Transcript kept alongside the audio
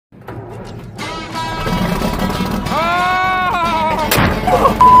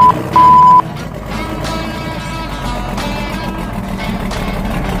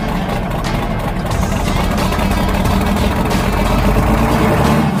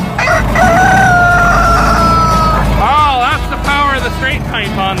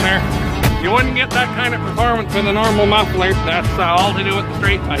that kind of performance with a normal muffler. That's all to do with the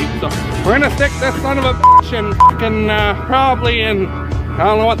straight pipe. So we're gonna stick this son of a bitch in fucking probably in, I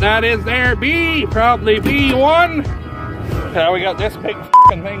don't know what that is there, probably B1. We got this big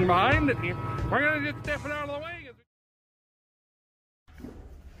fucking thing behind it here. We're gonna just step it out of the way.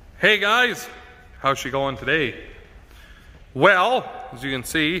 Hey guys, how's she going today? Well, as you can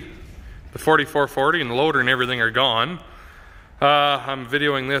see, the 4440 and the loader and everything are gone. I'm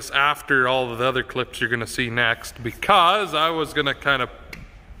videoing this after all of the other clips you're gonna see next, because I was gonna kind of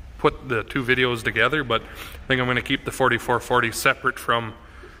put the two videos together, but I think I'm gonna keep the 4440 separate from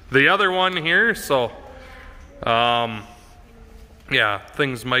the other one here. So, yeah,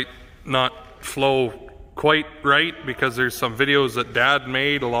 things might not flow quite right because there's some videos that Dad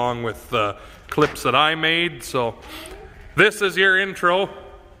made along with the clips that I made. So this is your intro,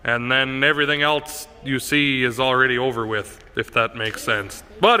 and then everything else you see is already over with, if that makes sense.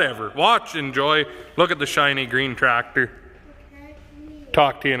 Whatever, watch, enjoy, look at the shiny green tractor.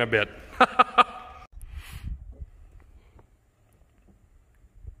 Talk to you in a bit.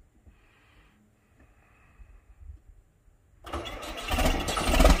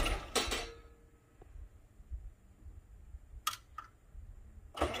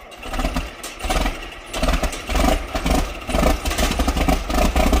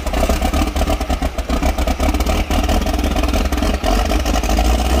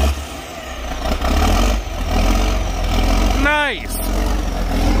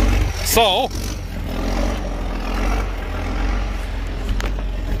 So,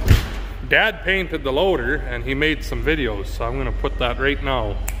 Dad painted the loader and he made some videos, so I'm gonna put that right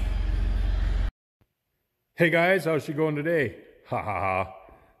now. Hey guys, how's she going today? Ha ha ha.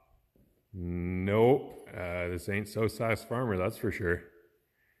 Nope, this ain't South Sask Farmer, that's for sure.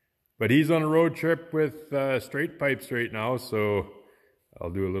 But he's on a road trip with straight pipes right now, so I'll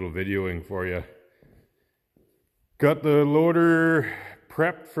do a little videoing for you. Got the loader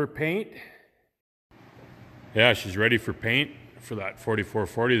prepped for paint. Yeah, she's ready for paint for that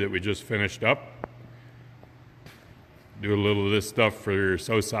 4440 that we just finished up. Do a little of this stuff for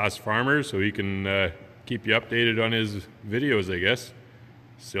South Sask Farmer so he can keep you updated on his videos, I guess.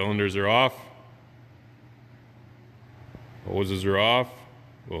 Cylinders are off. Hoses are off.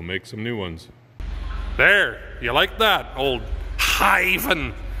 We'll make some new ones. There, you like that? Old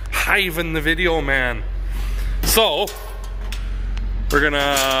Hyven the video man. So, we're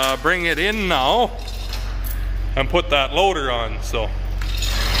gonna bring it in now and put that loader on. So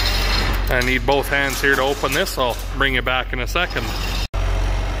I need both hands here to open this. I'll bring you back in a second.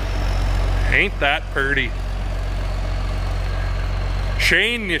 Ain't that pretty?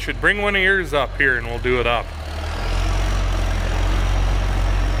 Shane, you should bring one of yours up here and we'll do it up.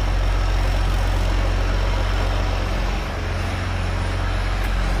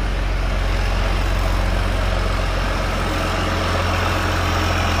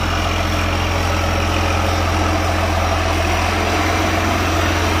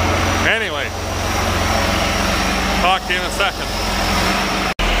 Talk to you in a second.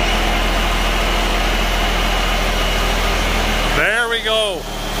 There we go.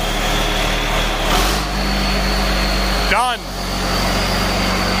 Done.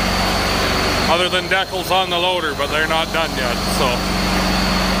 Other than decals on the loader, but they're not done yet, so.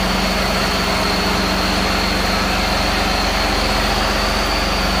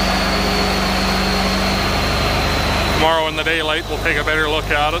 Tomorrow in the daylight, we'll take a better look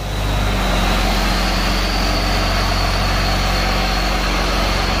at it.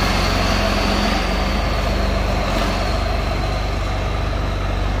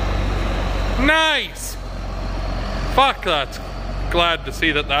 Nice! Fuck, that's glad to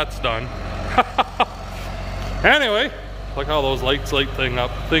see that that's done. Anyway, look how those lights light things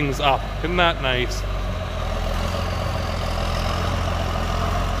up. Isn't that nice?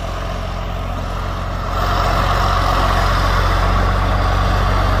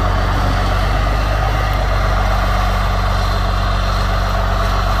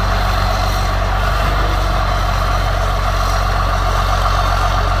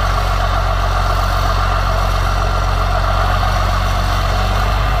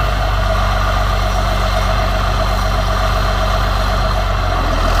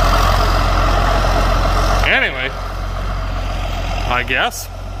 I guess.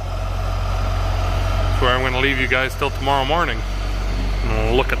 That's where I'm going to leave you guys till tomorrow morning. And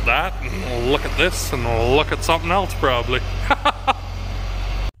we'll look at that, and we'll look at this, and we'll look at something else probably.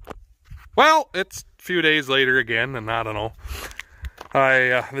 Well, it's a few days later again, and I don't know.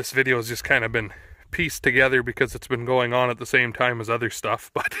 This video has just kind of been pieced together because it's been going on at the same time as other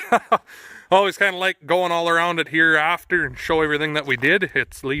stuff, but always kind of like going all around it here after and show everything that we did.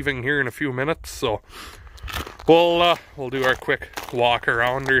 It's leaving here in a few minutes, so we'll do our quick walk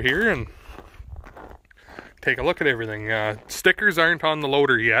around her here and take a look at everything. Stickers aren't on the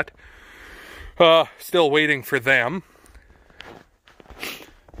loader yet. Still waiting for them.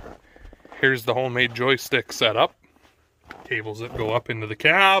 Here's the homemade joystick setup. Cables that go up into the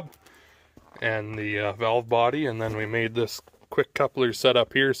cab and the valve body, and then we made this quick coupler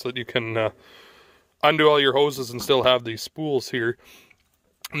setup here so that you can undo all your hoses and still have these spools here.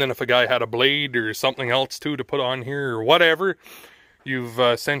 And then if a guy had a blade or something else too to put on here or whatever, you've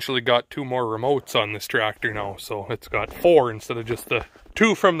essentially got 2 more remotes on this tractor now. So it's got 4 instead of just the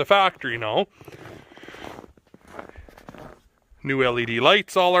 2 from the factory now. New LED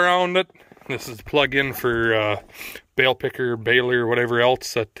lights all around it. This is the plug-in for bale picker, baler, whatever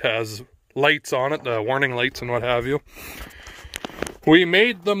else that has lights on it, the warning lights and what have you. We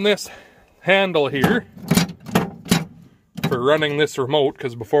made them this handle here for running this remote,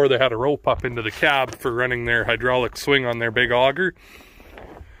 because before they had a rope up into the cab for running their hydraulic swing on their big auger.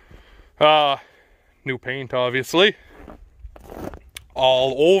 New paint, obviously.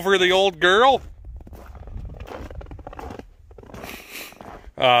 All over the old girl.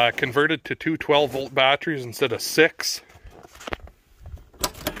 Converted to 2 12-volt batteries instead of 6.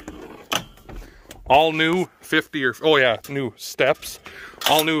 All new 50 or, oh yeah, new steps.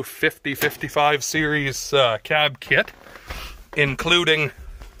 All new 50-55 series cab kit, including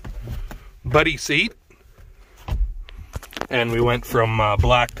buddy seat. And we went from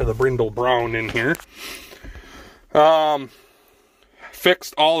black to the brindle brown in here.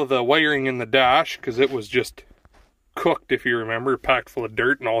 Fixed all of the wiring in the dash because it was just cooked, if you remember, packed full of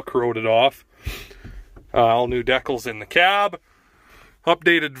dirt and all corroded off. All new decals in the cab,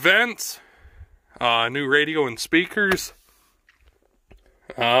 updated vents, new radio and speakers.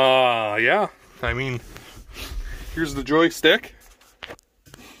 Yeah, I mean, here's the joystick.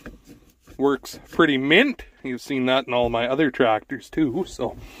 Works pretty mint. You've seen that in all my other tractors too,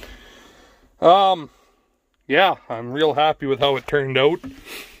 so yeah, I'm real happy with how it turned out.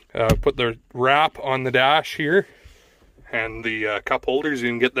 Put the wrap on the dash here. And the cup holders, you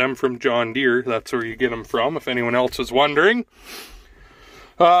can get them from John Deere. That's where you get them from, if anyone else is wondering.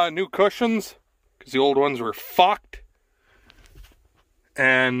 New cushions, because the old ones were fucked.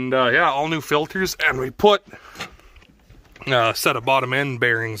 And yeah, all new filters. And we put a set of bottom end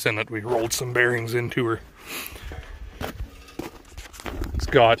bearings in it. We rolled some bearings into her. It's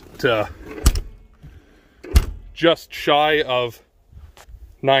got just shy of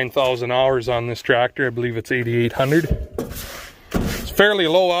 9,000 hours on this tractor. I believe it's 8,800. It's a fairly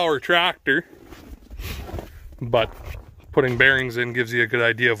low hour tractor, but putting bearings in gives you a good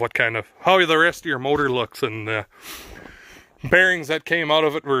idea of what kind of, how the rest of your motor looks. And the bearings that came out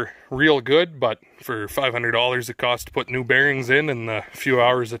of it were real good, but for $500 it costs to put new bearings in, and the few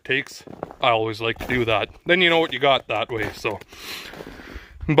hours it takes, I always like to do that. Then you know what you got that way. So,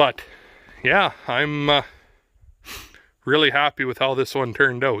 but yeah, I'm really happy with how this one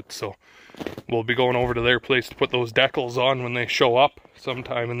turned out. So we'll be going over to their place to put those decals on when they show up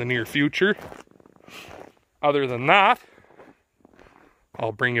sometime in the near future. Other than that,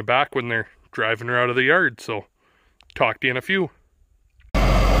 I'll bring you back when they're driving her out of the yard. So talk to you in a few.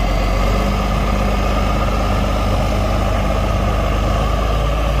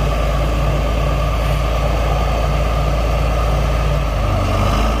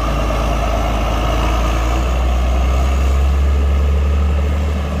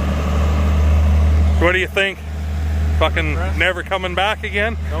 What do you think? Fucking never coming back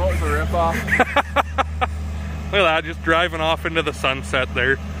again? No, it was a ripoff. Look at that, just driving off into the sunset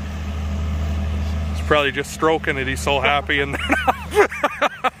there. He's probably just stroking it, he's so happy in there.